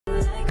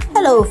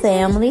Hello,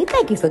 family.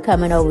 Thank you for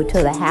coming over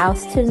to the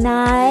house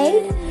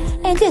tonight.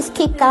 And just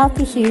kick off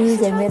your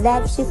shoes and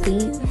relax your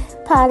feet.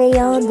 Party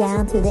on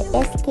down to the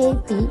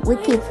SK beat. We're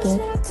kicking.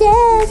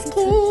 Just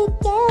kicking.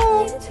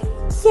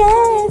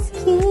 Just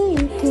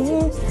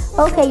kicking.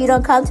 Okay, you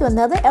don't come to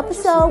another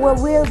episode where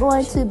we're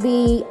going to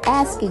be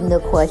asking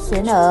the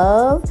question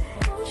of,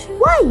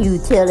 why you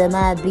telling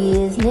my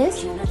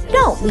business?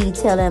 Don't be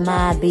telling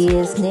my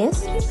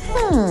business.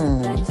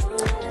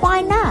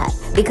 Why not?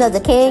 Because a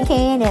can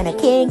and a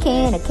can,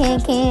 a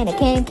can,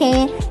 a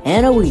can,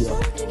 and a wheel.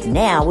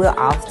 Now we're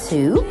off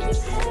to...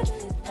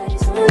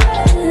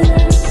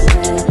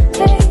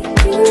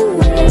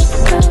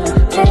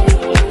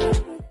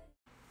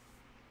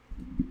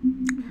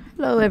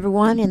 Hello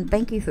everyone, and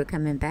thank you for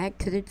coming back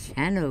to the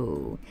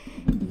channel.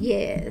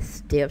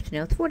 Yes, Deb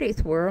Chanel's 4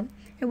 Days World,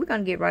 and we're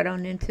going to get right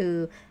on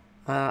into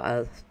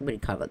what do you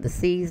call it? The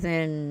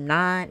Season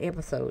 9,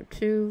 Episode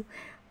 2.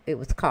 It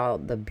was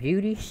called The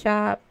Beauty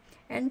Shop.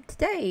 And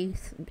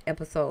today's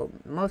episode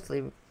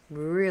mostly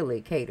really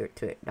catered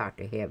to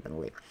Dr.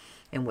 Heavenly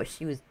and what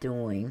she was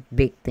doing.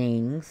 Big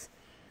things.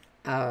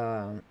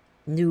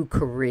 New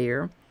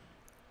career.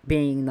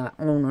 Being the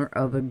owner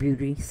of a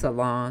beauty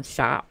salon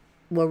shop.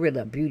 Well, really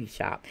a beauty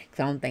shop.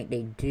 Because I don't think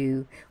they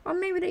do. Or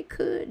maybe they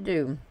could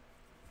do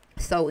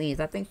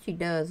sew-ins. I think she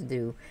does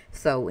do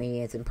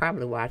sew-ins. And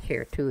probably wash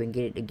hair too and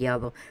get it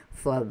together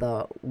for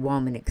the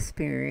woman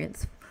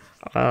experience.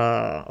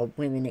 A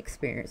women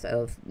experience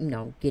of,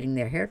 getting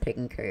their hair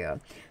taken care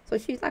of. So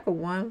she's like a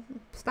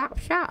one-stop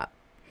shop.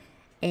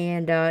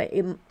 And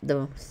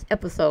the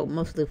episode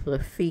mostly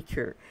was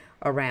featured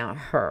around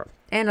her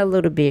and a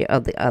little bit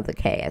of the other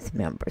cast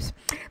members.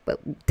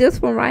 But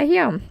this one right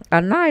here,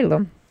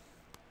 Nyla,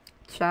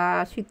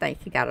 child, she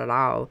thinks she got it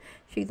all.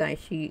 She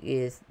thinks she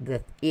is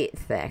the it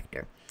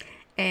factor.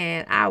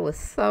 And I was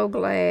so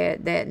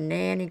glad that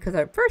nanny, because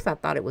at first I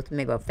thought it was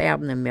maybe a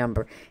family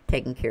member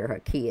taking care of her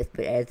kids.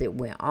 But as it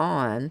went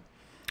on,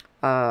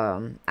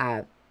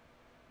 I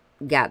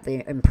got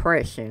the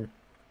impression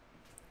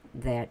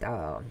that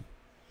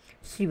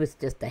she was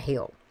just a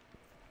help,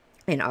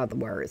 in other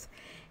words.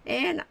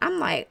 And I'm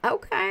like,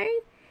 okay,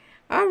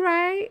 all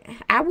right.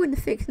 I wouldn't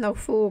fix no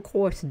full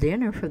course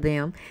dinner for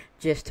them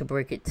just to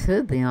break it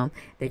to them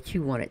that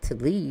you wanted to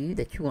leave,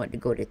 that you wanted to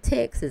go to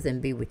Texas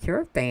and be with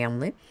your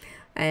family.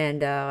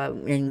 And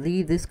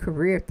leave this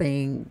career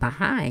thing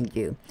behind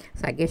you.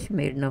 So I guess you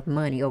made enough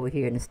money over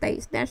here in the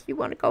States. Now she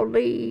want to go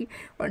leave.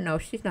 Or no,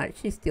 she's not.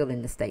 She's still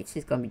in the States.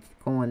 She's going to be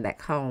going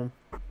back home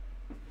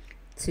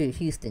to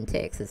Houston,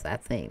 Texas, I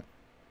think.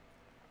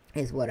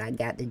 Is what I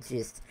got the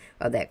gist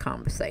of that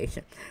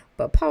conversation.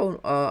 But poor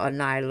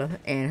Nyla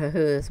and her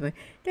husband,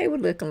 they were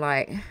looking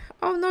like,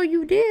 oh, no,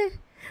 you did.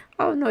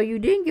 Oh, no, you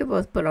didn't give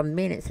us but a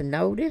minute's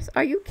notice.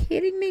 Are you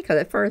kidding me? Because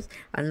at first,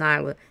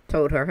 Nyla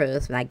told her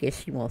husband, I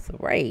guess she wants a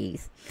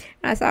raise.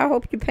 And I said, I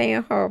hope you're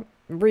paying her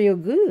real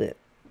good.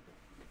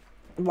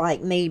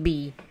 Like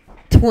maybe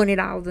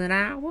 $20 an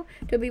hour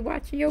to be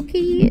watching your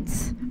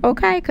kids.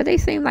 Okay? Because they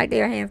seem like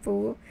they're a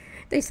handful.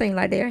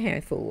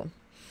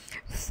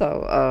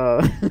 So,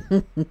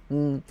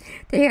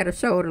 they had a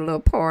showed a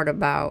little part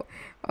about,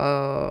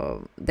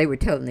 they were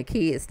telling the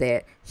kids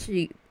that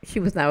she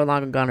was no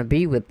longer going to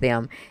be with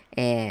them.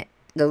 And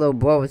the little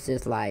boy was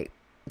just like,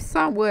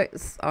 somewhat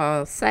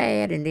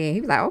sad. And then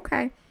he was like,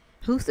 okay,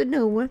 who's the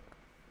new one?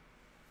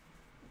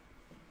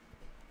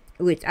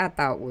 Which I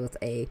thought was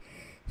a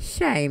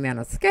shame and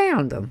a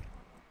scandal.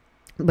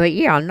 But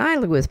yeah,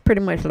 Nyla was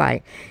pretty much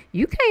like,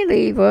 you can't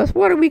leave us.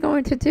 What are we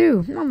going to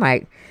do? And I'm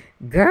like,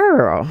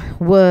 girl,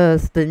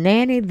 was the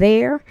nanny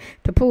there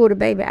to pull the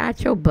baby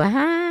out your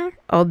behind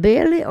or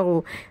belly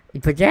or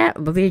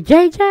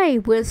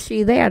JJ? Was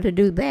she there to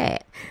do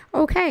that?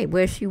 Okay,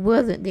 well, she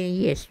wasn't, then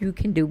yes, you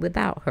can do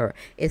without her.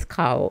 It's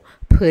called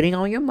putting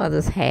on your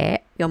mother's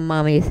hat, your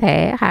mommy's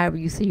hat, however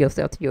you see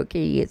yourself to your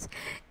kids,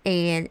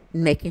 and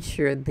making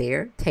sure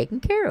they're taken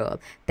care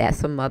of.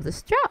 That's a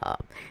mother's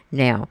job.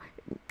 Now,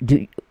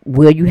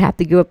 will you have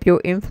to give up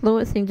your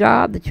influencing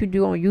job that you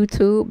do on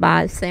YouTube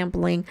by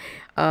sampling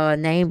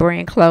name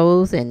brand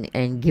clothes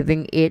and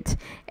giving it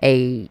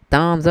a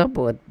thumbs up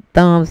or a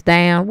thumbs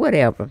down,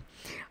 whatever?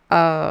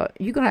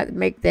 You're going to have to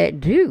make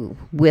that do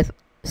with,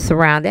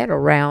 surround that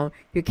around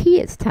your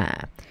kids'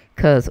 time.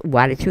 Because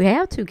why did you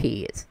have 2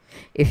 kids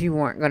if you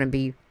weren't going to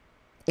be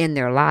in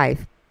their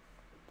life?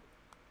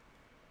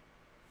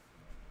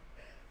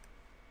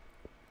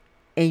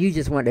 And you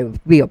just want to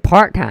be a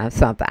part-time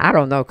something. I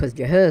don't know, because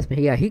your husband,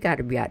 he got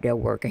to be out there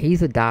working.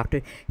 He's a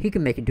doctor. He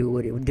can make it do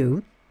what it would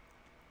do.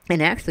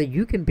 And actually,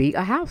 you can be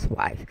a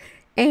housewife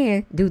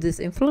and do this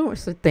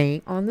influencer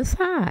thing on the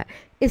side.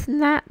 It's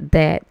not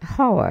that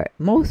hard.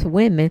 Most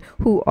women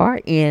who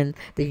are in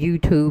the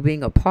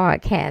YouTubing or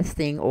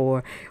podcasting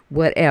or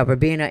whatever,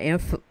 being an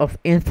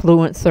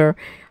influencer,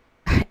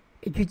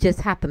 you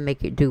just have to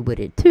make it do what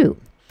it do.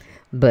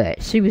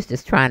 But she was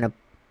just trying to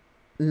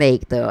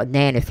make the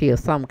nanny feel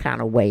some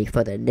kind of way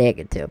for the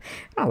negative.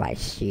 I'm like,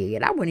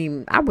 shit, I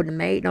wouldn't have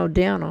made no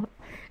dinner.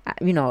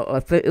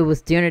 If it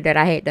was dinner that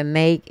I had to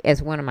make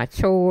as one of my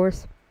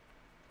chores,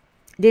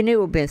 then it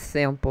would have been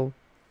simple.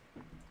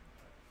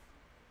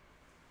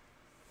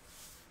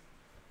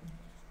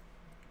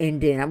 And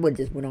then I would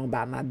just went on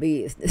about my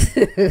business.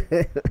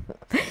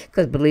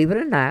 Because believe it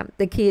or not,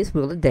 the kids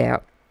will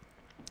adapt.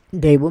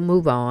 They will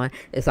move on.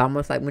 It's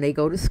almost like when they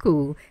go to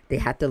school, they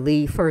have to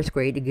leave first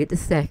grade to get to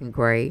second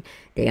grade.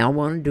 They don't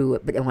want to do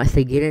it. But then once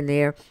they get in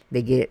there,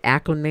 they get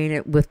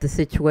acclimated with the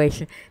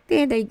situation.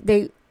 Then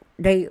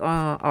they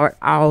are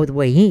all the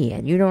way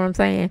in. You know what I'm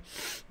saying?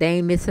 They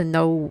ain't missing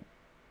no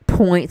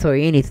points or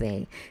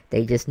anything.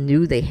 They just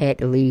knew they had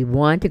to leave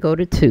 1 to go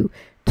to 2.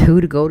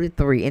 2 to go to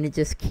 3, and it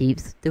just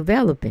keeps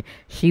developing.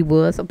 She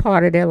was a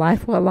part of their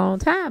life for a long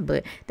time,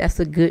 but that's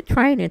a good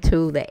training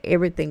tool that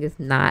everything is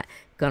not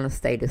going to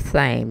stay the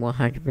same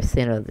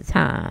 100% of the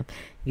time.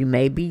 You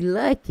may be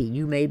lucky,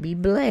 you may be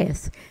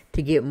blessed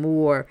to get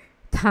more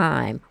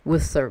time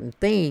with certain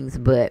things,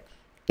 but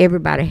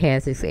everybody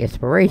has its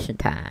expiration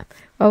time.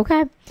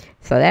 Okay,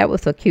 so that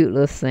was a cute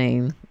little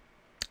scene.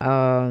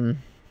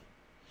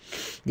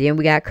 Then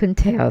we got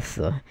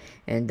Contessa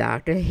and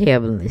Dr.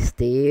 Heavenly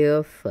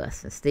still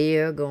fussing,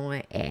 still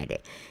going at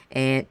it.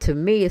 And to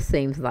me, it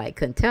seems like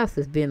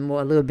Contessa's been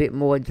a little bit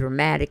more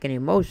dramatic and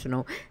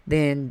emotional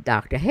than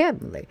Dr.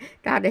 Heavenly.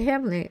 Dr.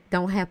 Heavenly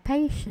don't have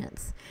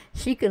patience.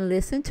 She can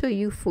listen to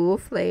you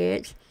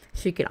full-fledged.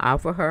 She can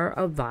offer her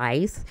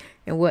advice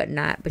and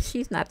whatnot, but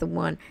she's not the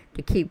one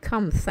to keep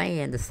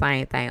saying the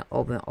same thing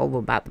over and over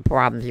about the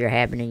problems you're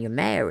having in your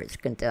marriage,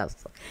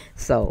 Contessa.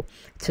 So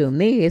to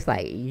me, it's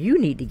like you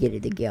need to get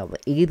it together.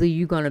 Either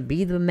you're gonna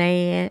be the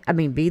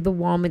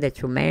woman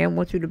that your man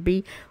wants you to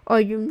be,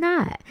 or you're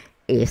not.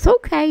 It's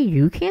okay.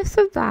 You can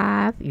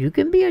survive. You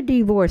can be a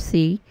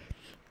divorcee.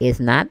 It's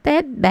not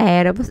that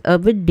bad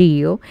of a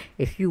deal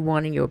if you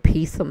wanting your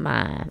peace of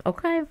mind.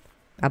 Okay.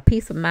 A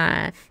peace of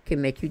mind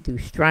can make you do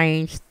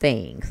strange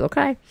things,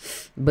 okay?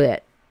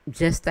 But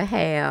just to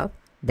have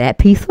that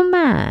peace of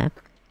mind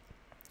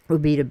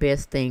would be the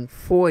best thing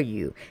for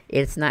you.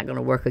 It's not going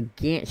to work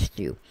against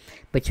you.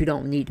 But you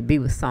don't need to be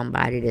with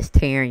somebody that's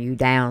tearing you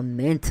down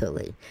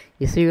mentally.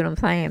 You see what I'm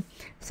saying?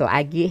 So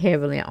I get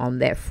heavily on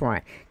that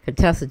front.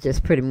 Contessa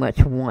just pretty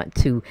much want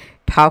to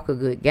talk a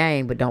good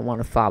game, but don't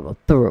want to follow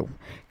through.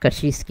 Because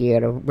she's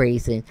scared of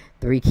raising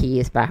 3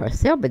 kids by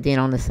herself. But then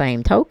on the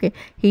same token,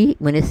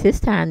 when it's his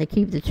time to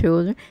keep the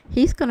children,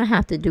 he's going to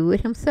have to do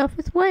it himself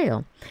as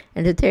well.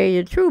 And to tell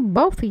you the truth,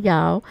 both of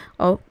y'all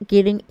are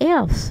getting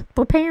F's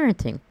for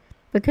parenting.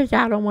 Because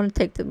y'all don't want to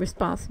take the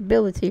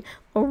responsibility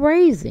of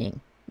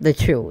raising the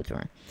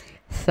children.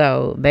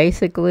 So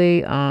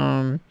basically,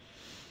 Contessa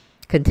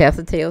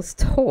tells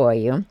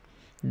Toya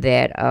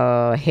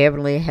that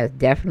Heavenly has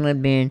definitely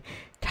been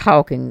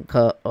talking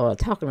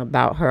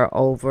about her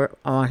over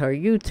on her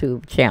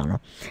YouTube channel.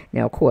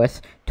 Now, of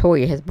course,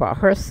 Toya has brought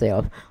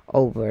herself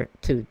over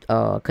to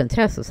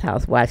Contessa's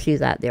house while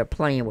she's out there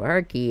playing with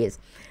her kids.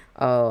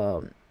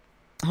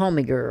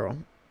 Homie girl,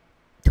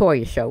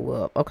 Toya show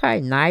up.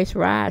 Okay, nice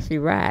ride. She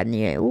riding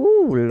in.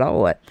 Ooh,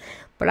 Lord.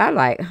 But I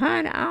like,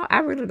 honey, I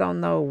really don't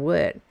know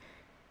what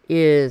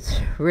is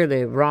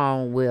really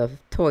wrong with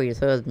Toya's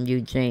husband,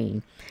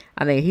 Eugene.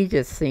 I mean, he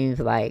just seems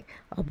like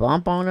a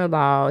bump on the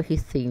log. He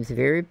seems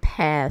very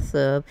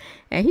passive.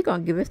 And he's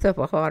going to give himself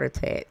a heart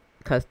attack.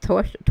 Because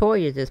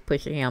Toya is just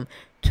pushing him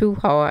too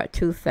hard,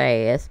 too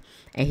fast.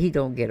 And he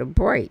don't get a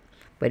break.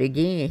 But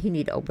again, he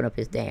need to open up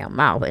his damn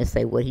mouth and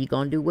say what he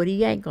going to do, what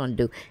he ain't going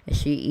to do. And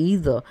she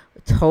either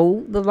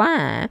told the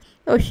line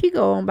or she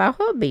go on about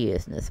her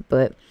business.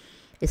 But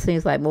it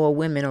seems like more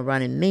women are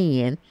running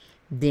men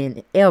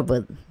than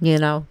ever, you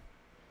know.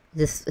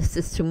 It's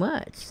just too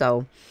much.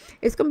 So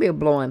it's going to be a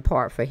blowing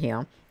part for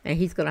him. And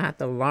he's going to have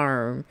to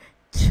learn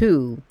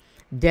to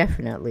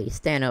definitely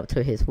stand up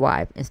to his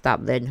wife and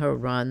stop letting her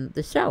run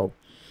the show.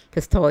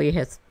 Because Toya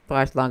has, for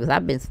as long as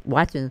I've been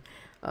watching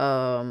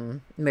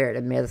Married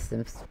to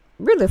Medicine,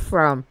 really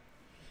from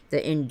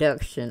the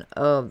induction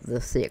of the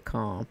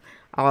sitcom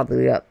all the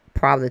way up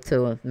probably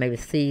to maybe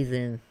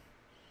season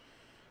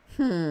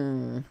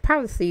 5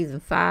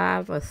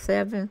 or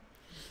 7.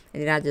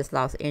 And then I just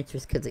lost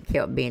interest because it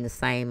kept being the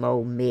same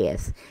old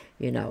mess.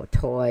 You know,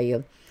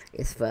 Toya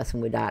is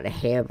fussing with Dr.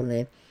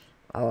 Heavenly,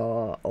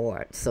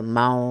 or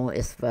Simone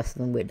is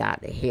fussing with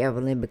Dr.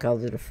 Heavenly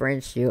because of the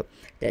friendship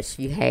that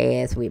she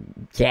has with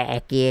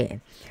Jackie.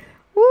 And,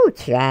 woo,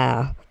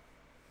 child.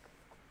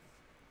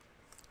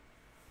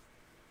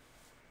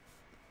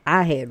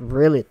 I had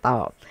really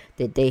thought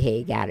that they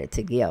had got it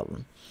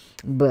together.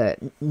 But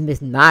Miss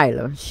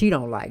Nyla, she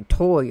don't like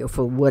Toya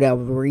for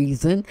whatever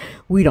reason.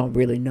 We don't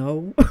really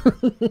know.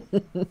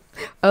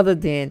 Other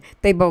than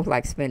they both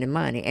like spending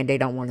money and they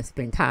don't want to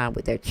spend time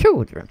with their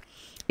children.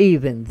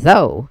 Even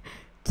though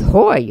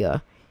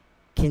Toya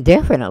can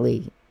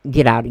definitely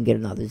get out and get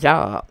another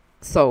job.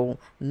 So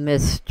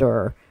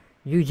Mr.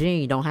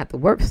 Eugene don't have to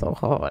work so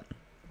hard.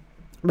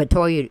 But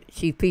Toya,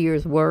 she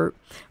fears work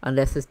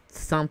unless it's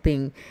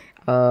something,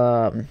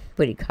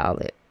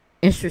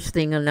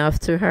 interesting enough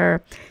to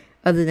her.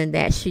 Other than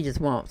that, she just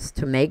wants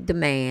to make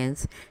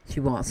demands. She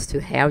wants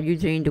to have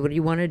Eugene do what he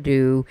want to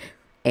do,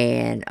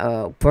 and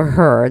for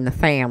her and the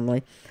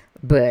family.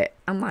 But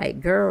I'm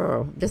like,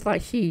 girl, just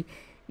like she,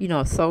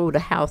 sold the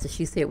house that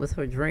she said was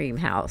her dream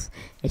house,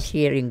 and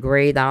she had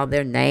engraved all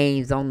their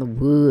names on the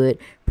wood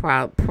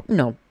prior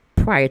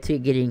to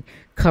getting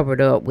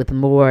covered up with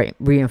more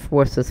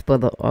reinforcers for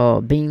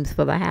the beams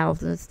for the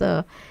house and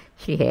stuff.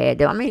 She had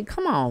them. I mean,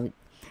 come on,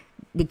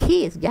 the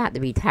kids got to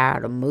be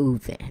tired of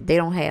moving. They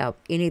don't have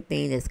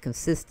anything that's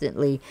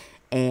consistently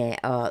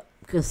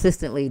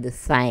the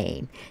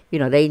same.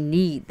 They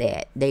need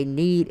that. They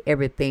need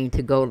everything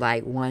to go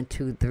like 1,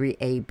 2, 3,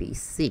 A, B,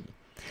 C.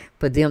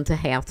 For them to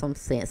have some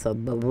sense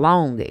of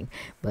belonging.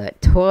 But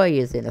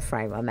Toya's in the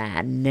frame of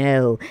mind.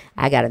 No,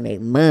 I gotta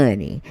make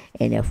money.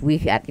 And if we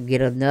got to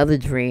get another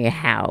dream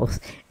house,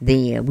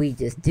 then we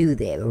just do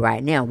that. But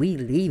right now we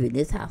leaving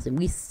this house and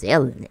we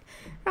selling it.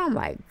 I'm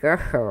like,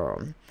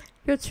 girl,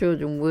 your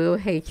children will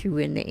hate you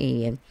in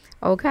the end.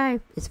 Okay?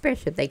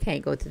 Especially if they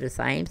can't go to the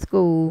same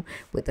school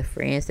with the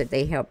friends that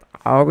they have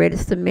already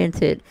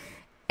cemented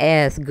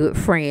as good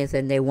friends,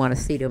 and they want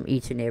to see them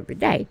each and every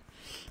day.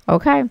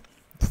 Okay?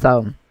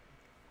 So,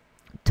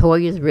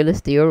 Toya's really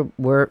still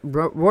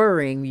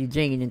worrying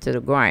Eugene into the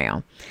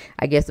ground.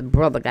 I guess the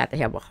brother got to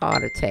have a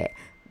heart attack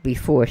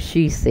before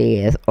she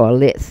says or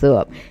lets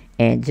up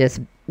and just,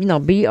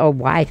 be a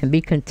wife and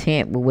be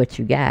content with what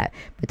you got.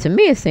 But to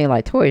me, it seems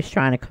like Toya's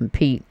trying to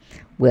compete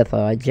with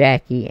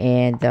Jackie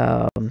and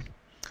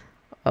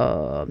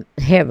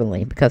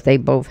Heavenly, because they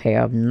both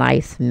have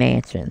nice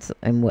mansions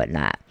and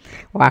whatnot.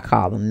 Well, I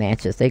call them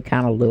mansions. They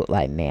kind of look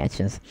like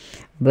mansions.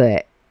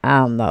 But I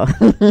don't know.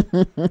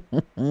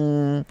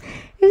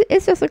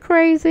 It's just a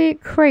crazy,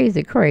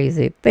 crazy,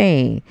 crazy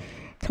thing.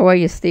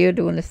 Toya's still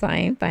doing the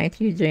same thing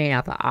to Eugene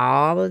after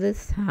all of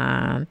this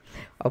time.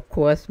 Of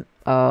course,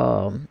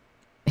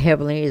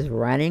 Heavenly is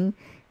running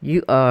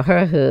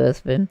her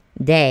husband,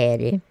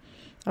 Daddy.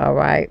 All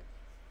right.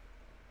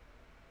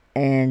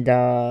 And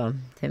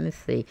let me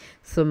see,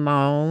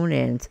 Simone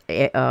and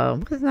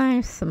what's his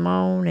name?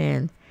 Simone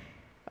and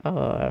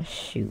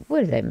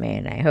what is that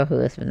man name? Her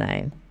husband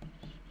name?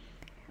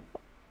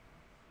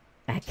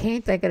 I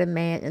can't think of the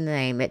man's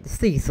name.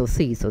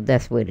 Cecil.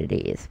 That's what it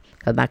is.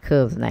 Because my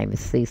cousin's name is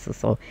Cecil,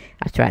 so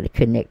I try to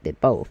connect it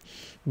both.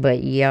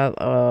 But yeah,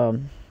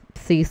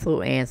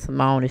 Cecil and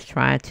Simone is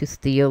trying to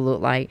still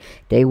look like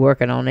they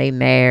working on a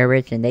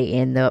marriage, and they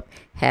end up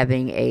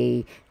having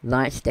a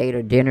lunch date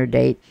or dinner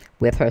date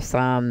with her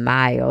son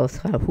Miles,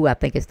 who I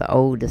think is the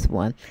oldest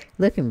one,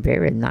 looking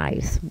very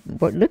nice.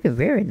 But I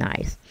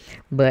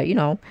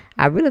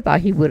really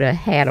thought he would have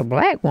had a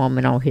black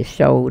woman on his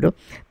shoulder,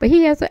 but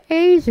he has an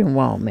Asian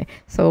woman,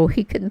 so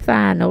he couldn't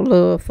find no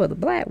love for the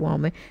black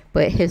woman,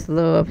 but his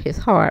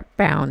heart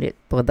found it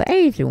for the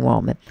Asian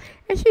woman.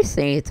 And she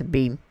seems to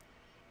be,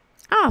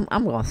 I'm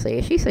gonna say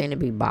it, she seemed to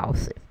be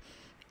bossy.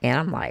 And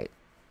I'm like,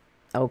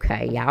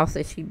 okay, y'all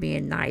say she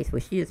being nice,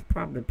 but she is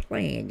probably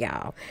playing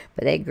y'all.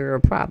 But that girl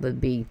probably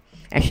be,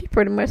 and she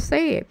pretty much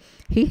said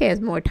he has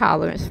more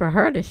tolerance for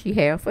her than she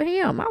has for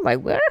him. I'm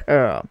like, well,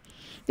 girl,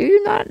 do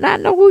you not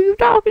know who you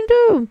talking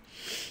to?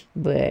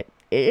 But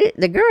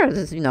the girl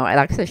is,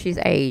 like I said, she's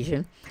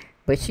Asian,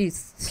 but she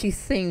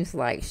seems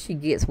like she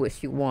gets what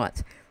she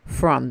wants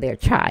from their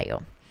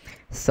child.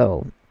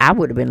 So I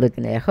would have been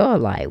looking at her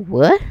like,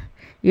 what?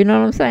 You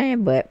know what I'm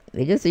saying? But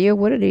it just is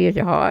what it is.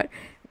 Your heart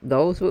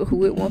goes with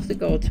who it wants to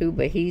go to.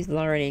 But he's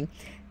learning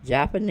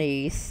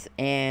Japanese,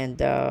 and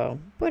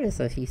what is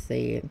it he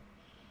said?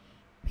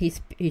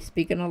 He's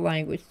speaking a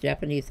language,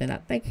 Japanese, and I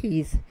think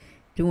he's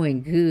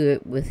doing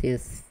good with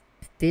his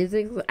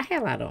physics.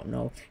 Hell, I don't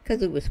know,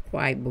 because it was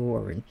quite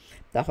boring,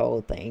 the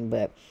whole thing.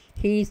 But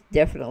he's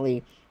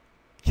definitely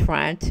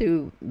trying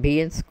to be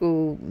in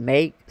school,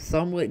 make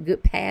somewhat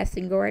good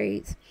passing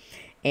grades,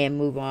 and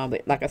move on.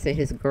 But like I said,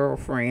 his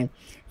girlfriend,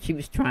 she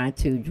was trying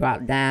to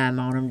drop dime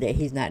on him that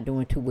he's not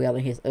doing too well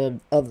in his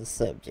other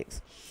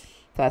subjects.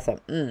 So I said,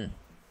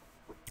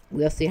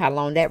 we'll see how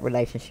long that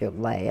relationship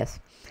lasts.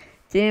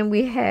 Then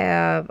we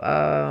have,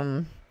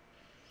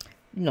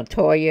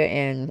 Toya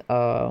and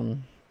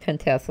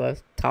Contessa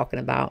talking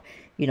about,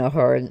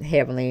 her and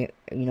Heavenly,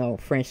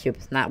 friendship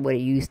is not what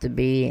it used to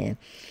be. And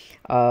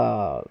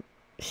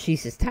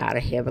she's just tired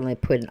of Heavenly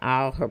putting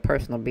all her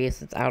personal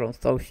business out on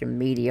social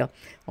media,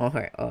 on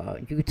her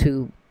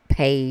YouTube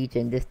page,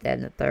 and this, that,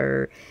 and the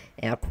third.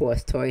 And of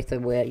course, Toya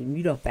said, well,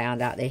 you done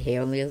found out that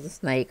Heavenly is a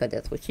snake, because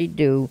that's what she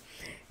do.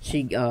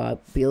 She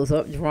builds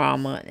up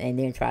drama and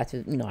then tries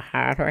to,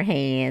 hide her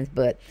hands,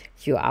 but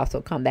she'll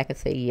also come back and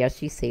say, yeah,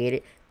 she said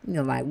it.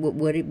 Like,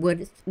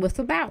 what's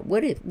about?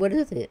 What is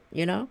it?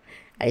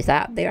 It's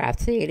out there. I've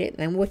said it,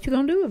 and what you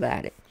gonna do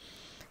about it?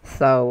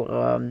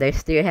 So they're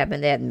still having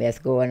that mess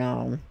going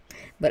on.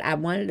 But I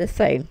wanted to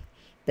say,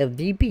 the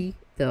VP,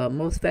 the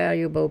most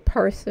valuable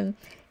person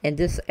in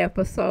this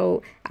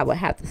episode, I would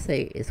have to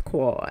say is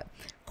Quad.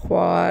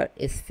 Quad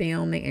is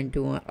filming and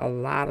doing a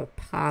lot of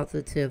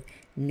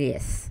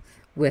positiveness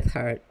with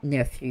her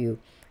nephew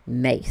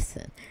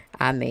Mason.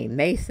 I mean,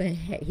 Mason,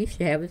 he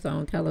should have his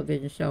own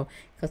television show,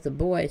 because the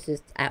boy is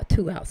just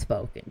too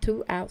outspoken.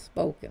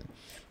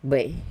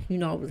 But,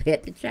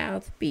 let the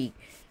child speak.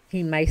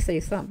 he may say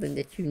something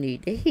that you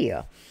need to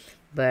hear.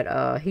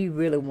 But he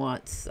really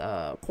wants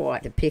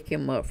Quad to pick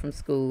him up from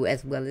school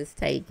as well as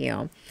take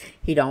him.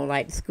 He don't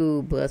like the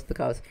school bus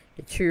because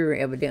the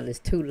children evidently is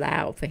too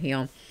loud for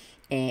him,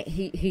 and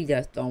he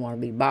just don't want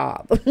to be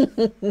bothered.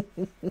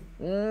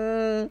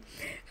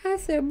 I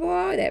said,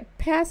 boy, that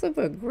passive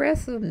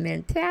aggressive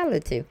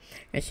mentality,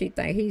 and she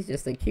think he's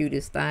just the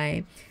cutest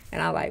thing.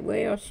 And I like,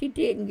 well, she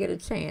didn't get a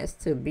chance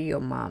to be a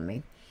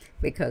mommy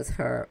because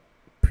her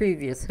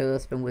previous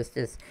husband was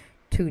just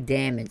too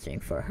damaging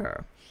for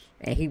her.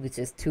 And he was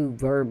just too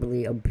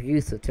verbally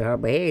abusive to her.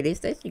 But hey, they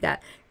say she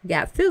got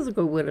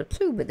physical with her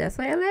too, but that's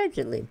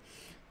allegedly.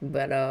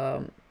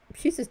 But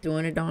she's just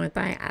doing the darn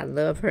thing. I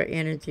love her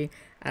energy.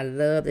 I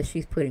love that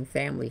she's putting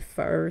family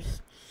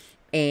first.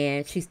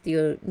 And she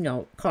still,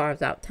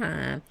 carves out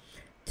time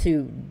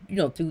to,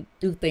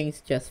 do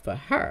things just for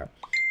her.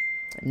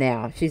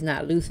 Now, she's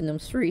not losing them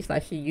streets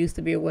like she used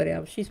to be or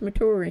whatever. She's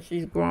maturing.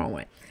 She's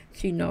growing.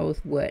 She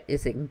knows what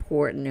is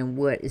important and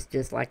what is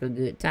just like a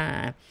good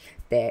time.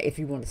 That if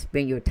you want to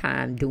spend your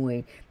time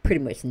doing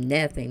pretty much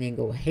nothing, then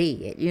go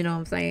ahead. You know what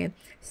I'm saying?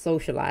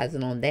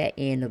 Socializing on that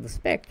end of the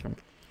spectrum.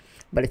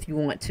 But if you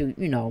want to,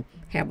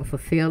 have a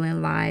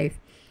fulfilling life,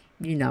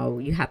 you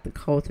have to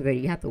cultivate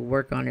it. You have to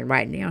work on it.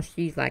 Right now,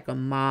 she's like a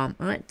mom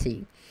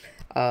auntie.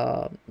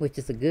 Which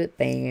is a good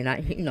thing.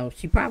 And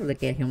she probably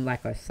look at him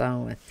like her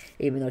son,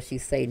 even though she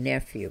say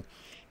nephew,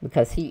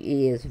 because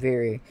he is he's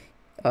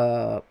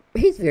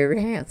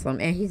very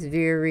handsome, and he's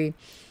very,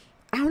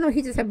 I don't know,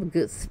 he just have a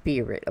good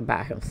spirit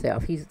about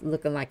himself. He's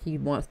looking like he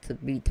wants to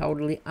be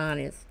totally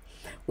honest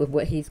with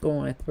what he's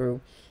going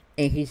through,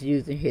 and he's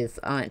using his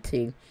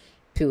auntie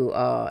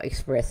to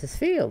express his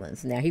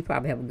feelings. Now, he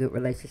probably have a good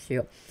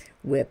relationship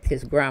with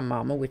his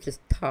grandmama, which is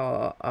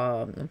Quad,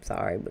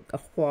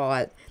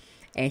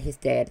 and his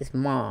dad is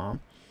mom.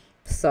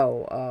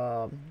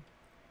 So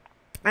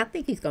I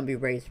think he's gonna be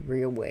raised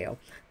real well.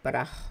 But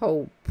I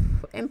hope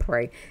and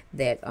pray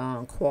that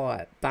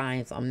Quad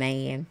finds a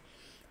man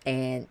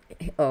and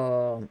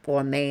or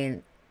a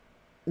man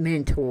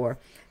mentor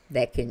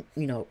that can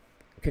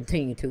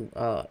continue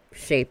to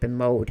shape and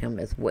mold him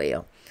as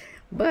well.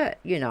 But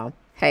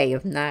hey,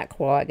 if not,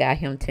 Quad got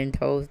him 10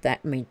 toes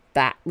down.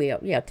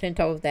 10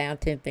 toes down,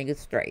 10 fingers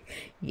straight.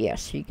 Yeah,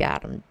 she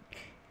got him.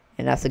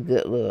 And that's a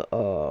good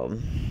little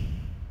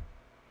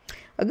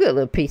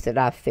piece that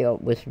I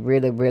felt was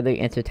really,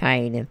 really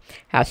entertaining,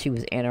 how she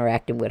was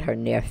interacting with her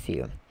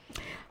nephew.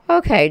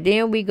 Okay,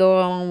 then we go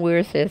on where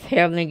it says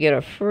Heavenly get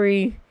a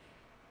free.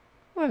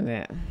 Wait a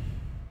minute.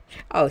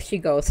 Oh, she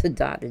goes to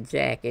Dr.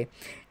 Jackie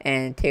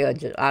and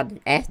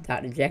ask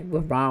Dr. Jackie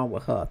what's wrong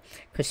with her,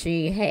 because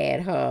she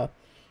had her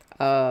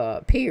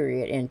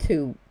period in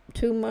two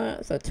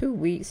months or 2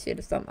 weeks,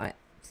 or something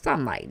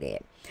like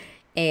that.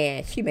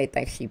 And she may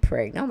think she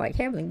pregnant. I'm like,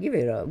 Heavenly, give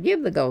it up.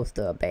 Give the ghost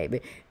up,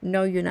 baby.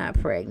 No, you're not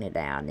pregnant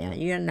down there.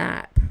 You're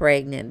not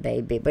pregnant,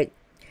 baby. But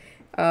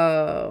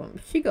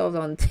she goes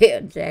on to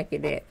tell Jackie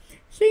that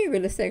she ain't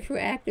really sexual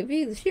active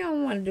either. She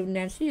don't want to do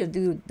nothing. She'll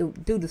do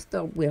the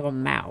stuff with her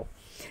mouth.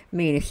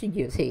 Meaning she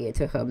gives head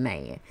to her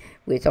man.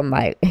 Which I'm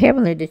like,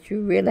 Heavenly, did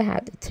you really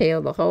have to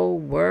tell the whole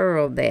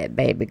world that,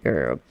 baby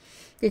girl?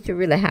 Did you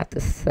really have to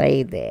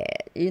say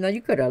that?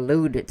 You could have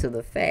alluded to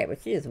the fact,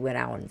 but she just went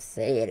out and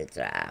said it,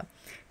 child.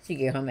 She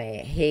gave her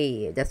man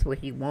head. That's what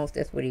he wants.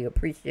 That's what he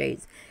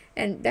appreciates.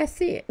 And that's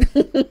it.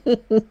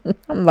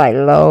 I'm like,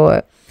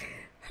 Lord.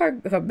 Her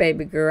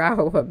baby girl, I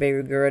hope her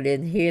baby girl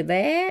didn't hear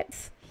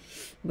that.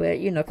 But,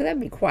 because that'd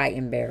be quite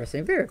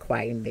embarrassing. Very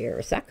quite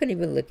embarrassing. I couldn't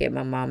even look at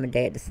my mom and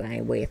dad the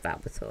same way if I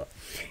was her.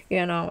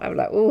 I was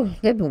like, oh,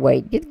 let me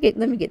wait.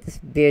 Let me get this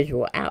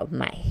visual out of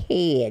my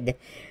head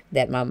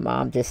that my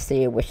mom just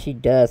said what she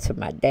does to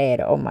my dad.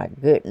 Oh, my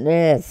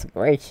goodness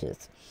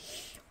gracious.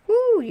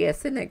 Woo, yeah,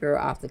 send that girl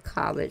off to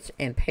college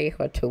and pay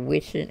her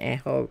tuition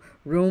and her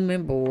room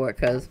and board,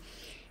 because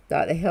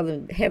Dr.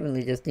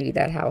 Heavenly just need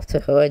that house to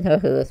her and her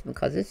husband,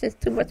 because it's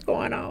just too much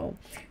going on.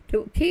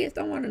 Kids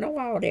don't want to know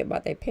all that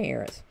about their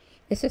parents.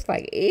 It's just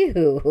like,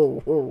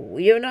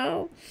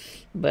 ew,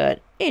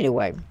 But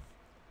anyway,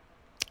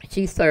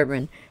 she's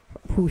serving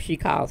who she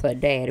calls her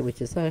daddy,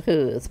 which is her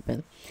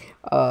husband,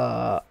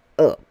 up.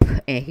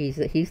 And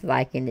he's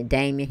liking it.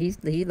 Damien, he's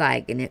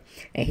liking it,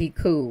 and he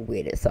cool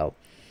with it. So,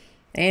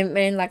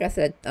 and like I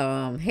said,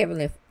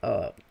 Heavenly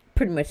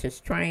pretty much has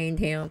trained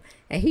him,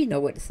 and he know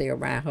what to say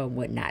around her and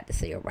what not to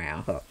say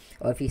around her.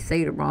 Or if he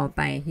say the wrong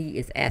thing, he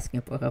is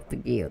asking for her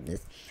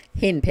forgiveness.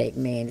 Henpecked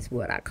man is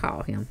what I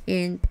call him.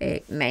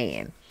 Henpecked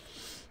man.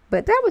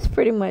 But that was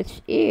pretty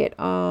much it,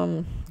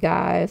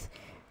 guys.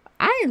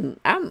 I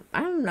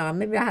don't know.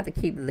 Maybe I have to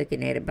keep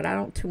looking at it, but I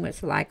don't too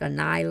much like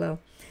Anila,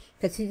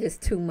 because she's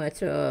just too much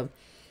too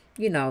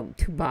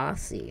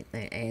bossy,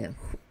 and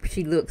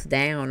she looks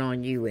down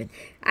on you, and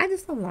I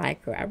just don't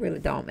like her. I really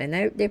don't.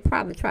 And they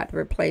probably tried to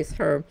replace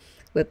her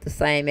with the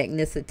same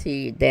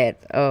ethnicity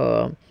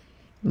that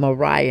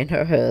Mariah and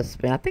her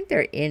husband. I think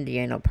they're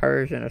Indian or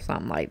Persian or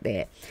something like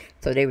that.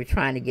 So they were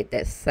trying to get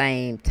that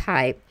same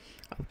type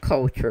of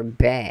culture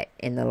back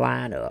in the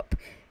lineup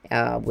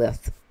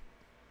with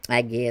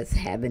I guess,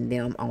 having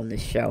them on the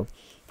show.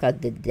 Because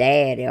the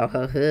dad or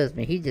her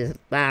husband, he just,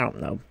 I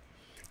don't know.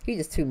 He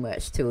just too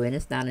much to it, and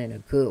it's not in a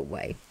good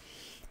way.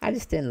 I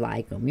just didn't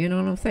like him. You know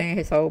what I'm saying?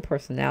 His whole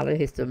personality,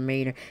 his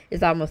demeanor.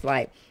 It's almost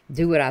like,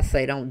 do what I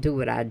say, don't do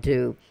what I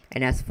do.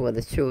 And that's for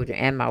the children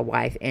and my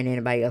wife and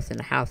anybody else in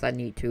the house I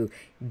need to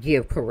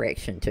give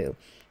correction to.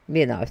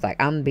 You know, it's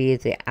like, I'm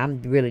busy.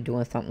 I'm really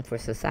doing something for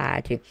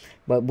society.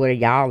 But what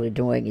y'all are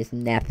doing is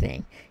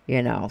nothing.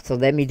 You know, so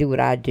let me do what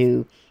I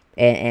do.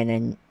 And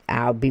then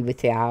I'll be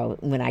with y'all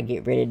when I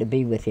get ready to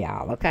be with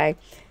y'all, okay?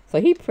 So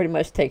he pretty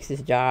much takes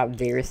his job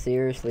very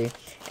seriously,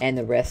 and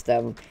the rest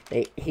of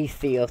them, he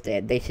feels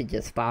that they should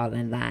just fall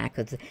in line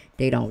because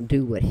they don't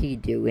do what he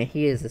do, and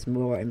his is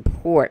more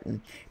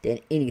important than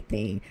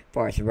anything as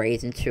far as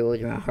raising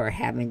children or her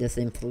having this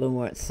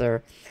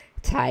influencer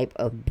type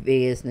of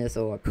business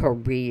or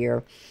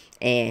career.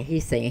 And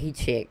he's saying he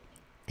checked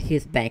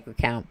his bank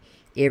account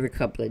every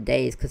couple of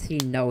days because he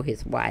know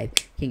his wife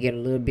can get a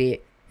little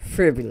bit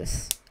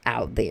frivolous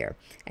out there,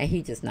 and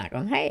he just not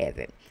gonna have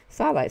it.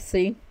 So I like,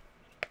 see,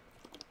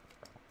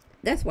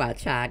 that's why a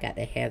child got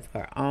to have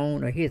her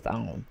own or his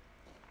own.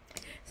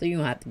 So you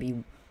don't have to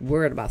be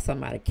worried about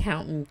somebody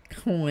counting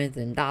coins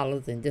and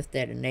dollars and this,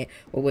 that, and that,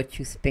 or what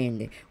you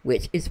spending,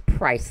 which is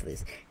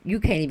priceless.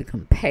 You can't even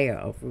compare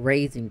of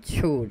raising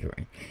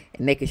children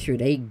and making sure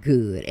they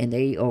good and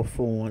they are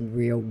formed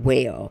real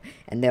well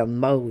and they're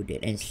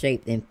molded and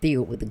shaped and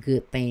filled with the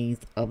good things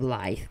of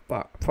life,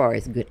 as far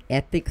as good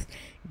ethics,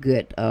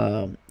 good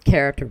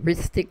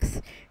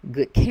characteristics,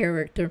 good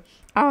character,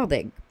 all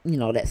that, you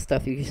know, that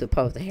stuff you're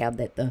supposed to have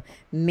that the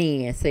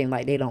men seem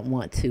like they don't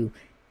want to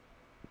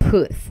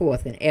put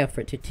forth an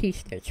effort to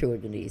teach their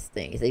children these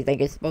things. They think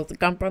it's supposed to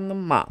come from the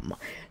mama.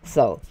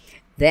 So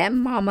that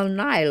mama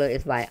Nyla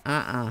is like,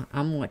 I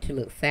want to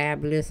look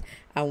fabulous.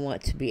 I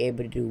want to be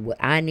able to do what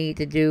I need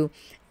to do.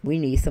 We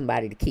need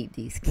somebody to keep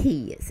these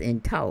kids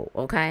in tow,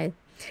 okay?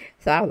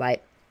 So I was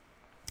like,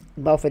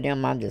 both of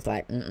them, I'm just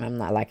like, I'm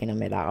not liking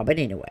them at all. But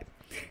anyway,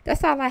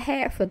 that's all I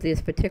had for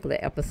this particular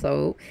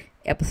episode.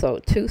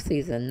 Episode 2,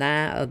 Season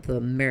 9 of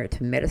the Married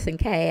to Medicine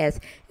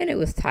cast. And it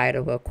was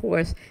titled, of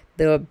course,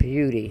 The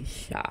Beauty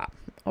Shop.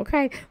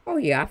 Okay? Oh,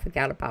 yeah, I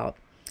forgot about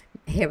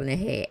Heavenly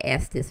had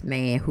asked this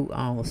man who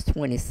owns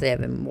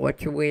 27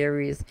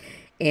 mortuaries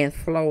in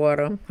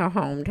Florida, her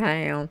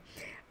hometown.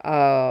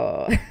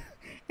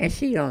 And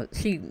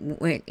she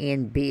went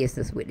in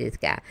business with this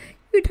guy.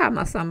 You talking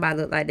about somebody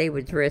look like they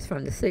were dressed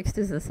from the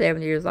 60s and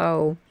 70 years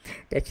old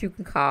that you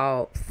can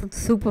call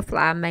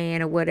Superfly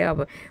Man or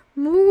whatever.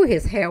 Ooh,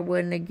 his hair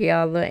wasn't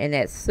together, and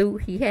that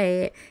suit he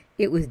had,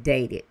 it was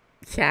dated.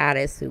 Child,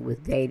 that suit was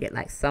dated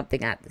like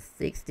something out the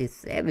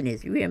 60s,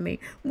 70s. You hear me?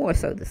 More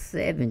so the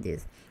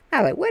 70s.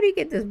 I was like, where did he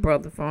get this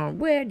brother from?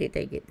 Where did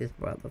they get this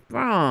brother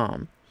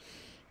from?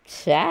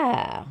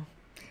 Child.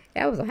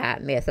 That was a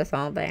hot mess. That's the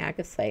only thing I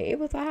could say. It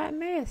was a hot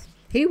mess.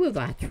 He was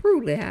a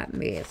truly hot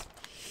mess.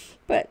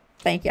 But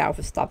thank y'all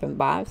for stopping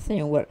by,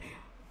 seeing what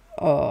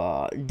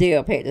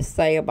Deb had to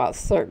say about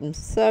certain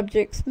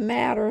subjects,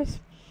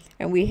 matters.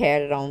 And we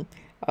had it on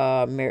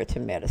Married to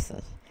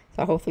Medicine.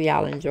 So hopefully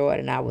y'all enjoyed,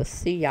 and I will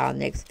see y'all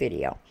next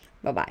video.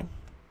 Bye-bye.